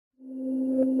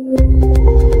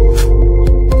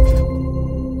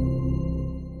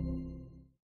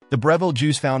The Breville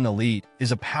Juice Fountain Elite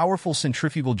is a powerful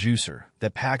centrifugal juicer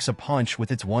that packs a punch with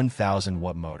its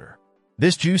 1,000-watt motor.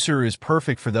 This juicer is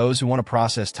perfect for those who want to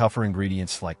process tougher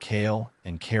ingredients like kale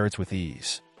and carrots with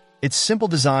ease. Its simple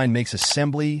design makes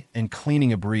assembly and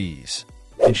cleaning a breeze,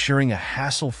 ensuring a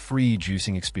hassle-free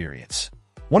juicing experience.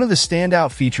 One of the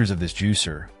standout features of this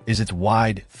juicer is its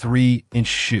wide 3-inch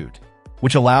chute,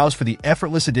 which allows for the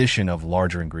effortless addition of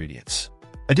larger ingredients.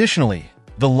 Additionally,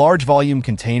 the large volume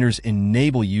containers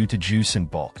enable you to juice in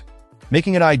bulk,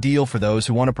 making it ideal for those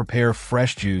who want to prepare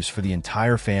fresh juice for the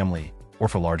entire family or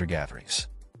for larger gatherings.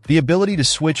 The ability to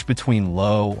switch between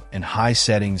low and high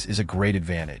settings is a great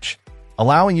advantage,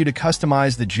 allowing you to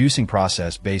customize the juicing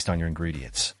process based on your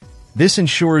ingredients. This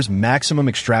ensures maximum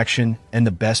extraction and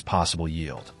the best possible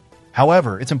yield.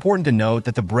 However, it's important to note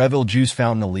that the Breville Juice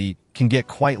Fountain Elite can get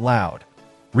quite loud,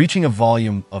 reaching a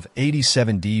volume of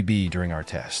 87 dB during our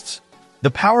tests. The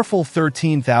powerful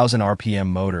 13,000 RPM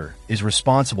motor is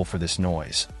responsible for this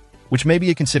noise, which may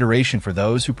be a consideration for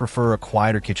those who prefer a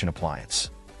quieter kitchen appliance.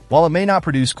 While it may not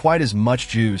produce quite as much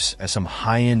juice as some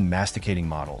high-end masticating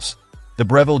models, the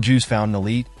Breville Juice Fountain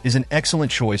Elite is an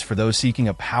excellent choice for those seeking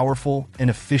a powerful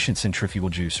and efficient centrifugal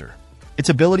juicer. Its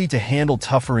ability to handle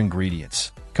tougher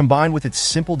ingredients, combined with its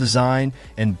simple design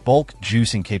and bulk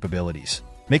juicing capabilities,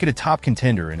 make it a top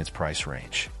contender in its price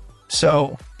range.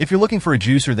 So, if you're looking for a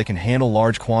juicer that can handle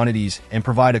large quantities and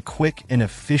provide a quick and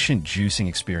efficient juicing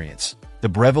experience, the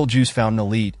Breville Juice Fountain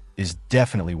Elite is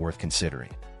definitely worth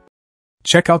considering.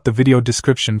 Check out the video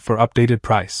description for updated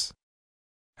price.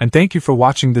 And thank you for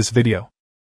watching this video.